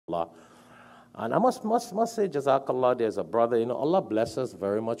And I must say, Jazakallah, there's a brother, Allah bless us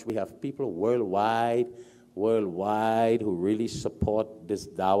very much. We have people worldwide who really support this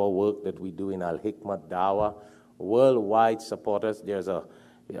dawah work that we do in Al-Hikmat Dawah. Worldwide supporters. There's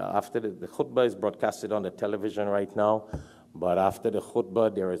after the khutbah is broadcasted on the television right now, but after the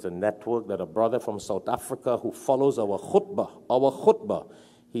khutbah, there is a network that a brother from South Africa who follows our khutbah,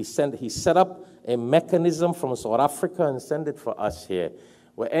 he set up a mechanism from South Africa and sent it for us here,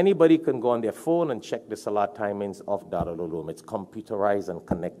 where anybody can go on their phone and check the salah timings of Darul Uloom. It's computerized and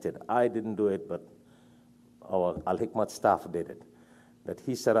connected. I didn't do it, but our Al-Hikmat staff did it, that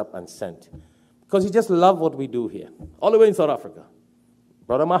he set up and sent. Because he just loved what we do here, all the way in South Africa.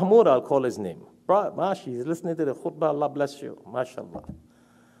 Brother Mahmoud, I'll call his name. Mashi, he's listening to the khutbah, Allah bless you, mashallah.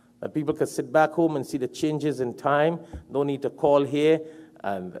 That people can sit back home and see the changes in time. Don't need to call here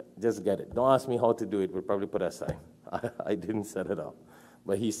and just get it. Don't ask me how to do it, we'll probably put aside. I didn't set it up.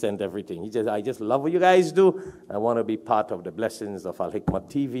 But he sent everything. I just love what you guys do. I want to be part of the blessings of Al-Hikmat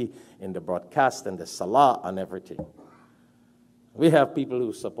TV in the broadcast and the salah and everything. We have people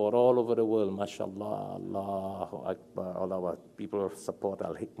who support all over the world, mashallah, Allahu Akbar. All our people support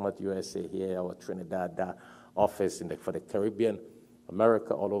Al-Hikmat USA here, our Trinidad office for the Caribbean,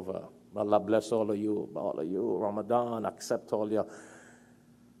 America, all over. Allah bless all of you, Ramadan, accept all your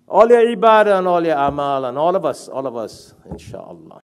ibadah and all your amal, and all of us, inshallah.